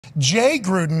Jay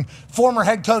Gruden, former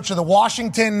head coach of the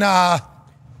Washington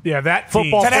that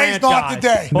football team. Today's not the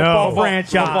day. Football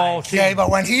franchise. Okay, but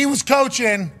when he was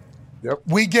coaching,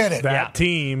 we get it. That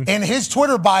team. In his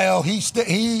Twitter bio, he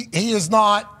is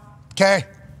not, okay?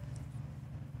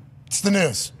 It's the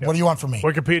news. What do you want from me?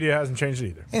 Wikipedia hasn't changed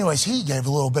either. Anyways, he gave a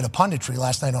little bit of punditry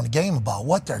last night on the game about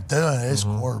what they're doing to his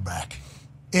quarterback.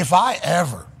 If I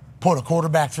ever put a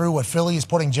quarterback through what Philly is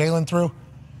putting Jalen through,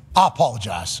 I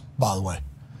apologize, by the way.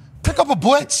 Pick up a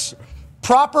blitz,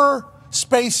 proper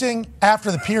spacing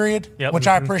after the period, which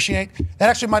I appreciate. That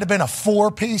actually might have been a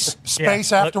 4-piece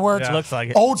space afterwards. Looks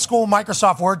like it. Old school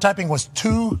Microsoft Word typing was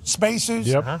 2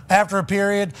 spaces after a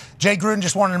period. Jay Gruden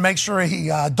just wanted to make sure he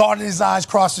dotted his I's,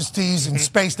 crossed his T's, and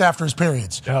spaced after his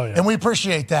periods. And we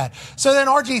appreciate that. So then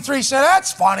RG3 said,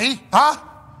 that's funny, huh?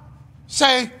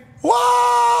 Say,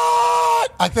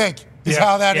 what? I think is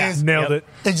how that is. Nailed it.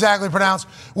 Exactly pronounced.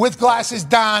 With glasses,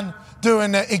 Dahn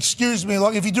doing excuse me.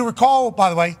 Look, if you do recall,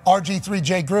 by the way, RG3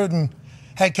 Jay Gruden,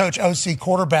 head coach, OC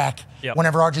quarterback,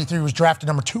 whenever RG3 was drafted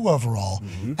number 2 overall,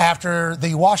 after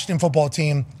the Washington football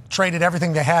team traded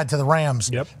everything they had to the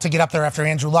Rams to get up there after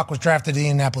Andrew Luck was drafted to the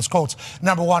Indianapolis Colts,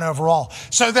 number 1 overall.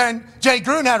 So then Jay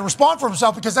Gruden had to respond for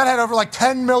himself because that had over like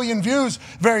 10 million views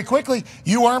very quickly.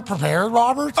 You weren't prepared,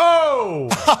 Robert? Oh!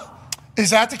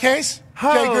 Is that the case? Jay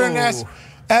Gruden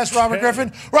asked Robert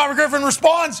Griffin. Robert Griffin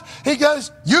responds. He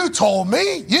goes, you told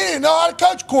me you didn't know how to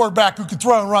coach a quarterback who could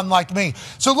throw and run like me.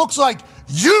 So it looks like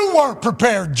you weren't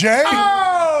prepared, Jay.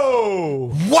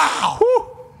 Oh! Wow. Whew.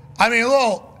 I mean, a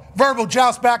little verbal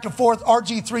joust back and forth.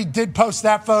 RG3 did post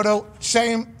that photo,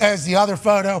 same as the other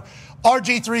photo.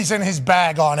 RG3's in his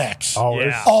bag on X. All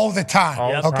the time.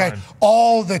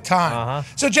 All the time.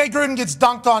 So Jay Gruden gets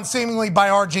dunked on seemingly by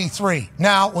RG3.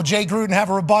 Now, will Jay Gruden have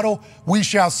a rebuttal? We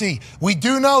shall see. We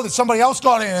do know that somebody else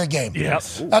got into the game.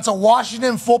 That's a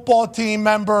Washington football team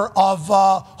member of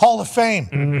Hall of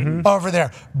Fame over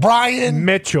there. Brian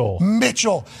Mitchell.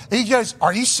 He goes,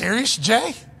 are you serious,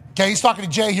 Jay? Okay, he's talking to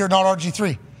Jay here, not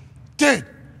RG3. Dude,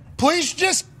 please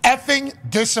just effing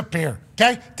disappear.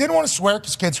 Okay? Didn't want to swear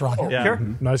because kids are on here.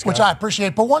 Nice guy. Which I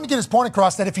appreciate. But wanted to get his point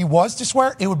across that if he was to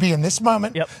swear, it would be in this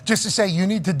moment just to say you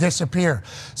need to disappear.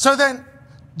 So then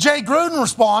Jay Gruden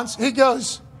responds. He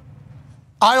goes,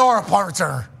 IR a punt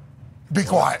returner. Be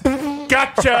quiet.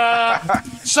 Gotcha.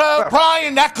 So,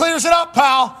 Brian, that clears it up,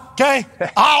 pal. Okay?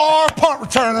 IR punt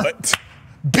returner.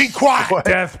 Be quiet.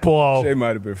 Death blow. Jay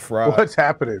might have been fried. What's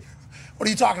happening? What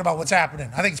are you talking about? What's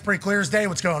happening? I think it's pretty clear as day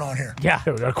what's going on here. We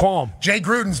gotta call him. Jay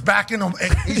Gruden's back in him.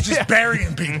 He's just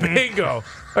burying people. Bingo.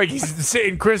 Like he's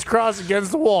sitting crisscross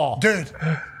against the wall. Dude,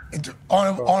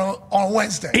 on a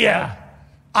Wednesday. Yeah.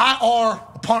 IR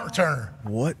a punt returner.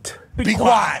 What? Be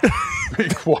quiet. Be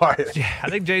quiet. Yeah, I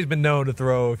think Jay's been known to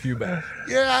throw a few back.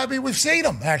 Yeah, I mean, we've seen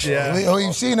him, actually.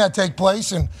 We've seen that take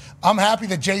place, and I'm happy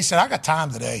that Jay said, I got time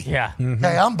today. Yeah.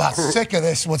 Hey, I'm about sick of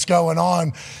this, what's going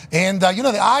on. And, the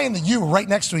I and the U are right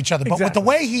next to each other. But with the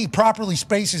way he properly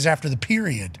spaces after the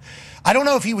period, I don't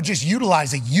know if he would just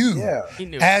utilize a U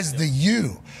as the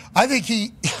U. I think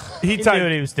he knew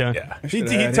what he was doing. Yeah. He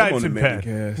types in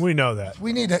pen. We know that.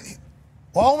 We need to...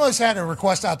 Well, almost had a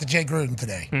request out to Jay Gruden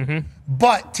today.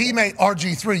 But teammate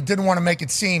RG3 didn't want to make it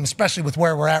seem, especially with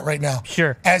where we're at right now,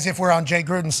 as if we're on Jay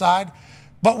Gruden's side.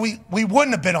 But we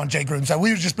wouldn't have been on Jay Gruden's side.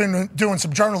 We've just been doing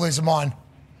some journalism on,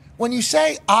 when you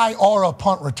say IR a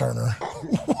punt returner.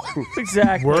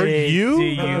 Exactly. Were you? Do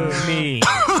you mean?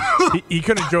 He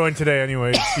couldn't join today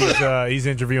anyways. He's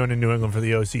interviewing in New England for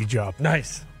the OC job.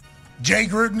 Nice. Jay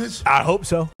Gruden is? I hope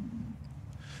so.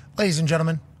 Ladies and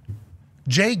gentlemen,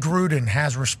 Jay Gruden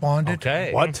has responded.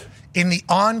 Okay. What? In the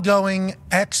ongoing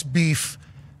X-beef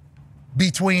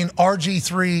between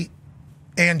RG3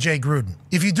 and Jay Gruden.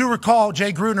 If you do recall,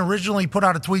 Jay Gruden originally put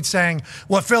out a tweet saying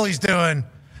what Philly's doing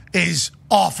is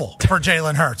awful for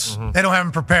Jalen Hurts. They don't have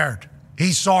him prepared.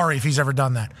 He's sorry if he's ever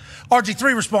done that.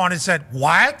 RG3 responded and said,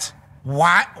 what?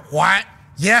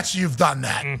 Yes, you've done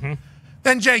that.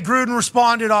 Then Jay Gruden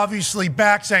responded, obviously,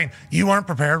 back saying, you weren't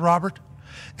prepared, Robert.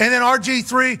 And then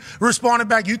RG3 responded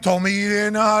back, you told me you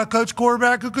didn't coach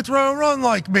quarterback who could throw and run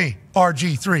like me,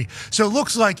 RG3. So it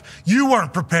looks like you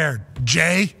weren't prepared,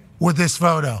 Jay, with this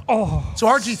photo. So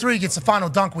RG3 gets the final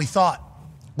dunk we thought.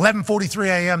 11:43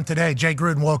 a.m. today, Jay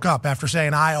Gruden woke up after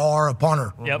saying IR a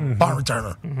punter, punt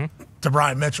returner to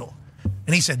Brian Mitchell.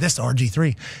 And he said this to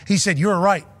RG3. He said, you were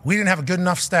right. We didn't have a good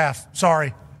enough staff.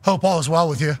 Sorry. Hope all is well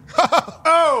with you. Psych.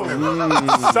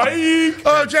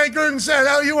 Jay Gruden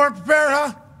said, you weren't prepared,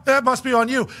 huh? That must be on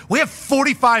you. We have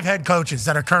 45 head coaches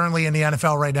that are currently in the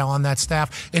NFL right now on that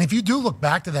staff. And if you do look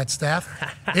back to that staff,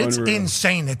 it's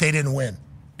insane that they didn't win.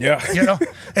 Yeah. You know,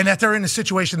 and that they're in the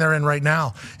situation they're in right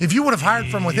now. If you would have hired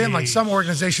from within, like some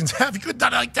organizations have, you could have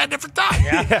done it like 10 different times.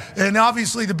 Yeah. And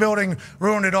obviously the building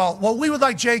ruined it all. What we would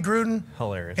like Jay Gruden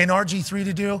Hilarious. and RG3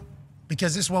 to do,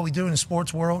 because this is what we do in the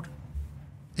sports world,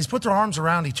 is put their arms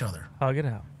around each other Hug it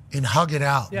out. and hug it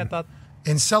out. Yeah, I thought.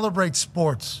 And celebrate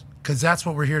sports, because that's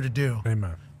what we're here to do.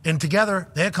 Amen. And together,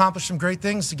 they accomplished some great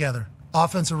things together.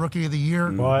 Offensive Rookie of the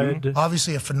Year. What?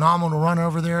 Obviously, a phenomenal run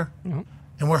over there.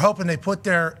 And we're hoping they put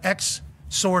their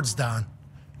ex-swords down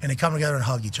and they come together and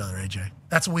hug each other, AJ.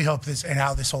 That's what we hope this and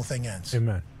how this whole thing ends.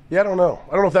 Amen. Yeah, I don't know.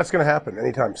 I don't know if that's going to happen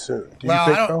anytime soon. Do you Well,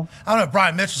 think I so? don't know if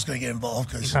Brian Mitchell's going to get involved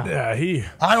because Yeah,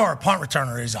 our punt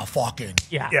returner is a fucking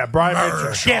Yeah. Brian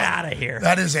murder. Mitchell. Get out of here.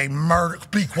 That is a murder.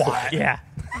 Be quiet. Yeah.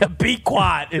 Be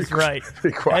quiet is right.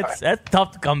 Be quiet. That's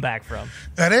tough to come back from.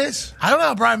 That is. I don't know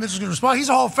how Brian Mitchell's going to respond. He's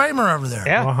a Hall of Famer over there.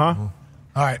 Yeah. Uh huh.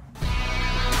 All right.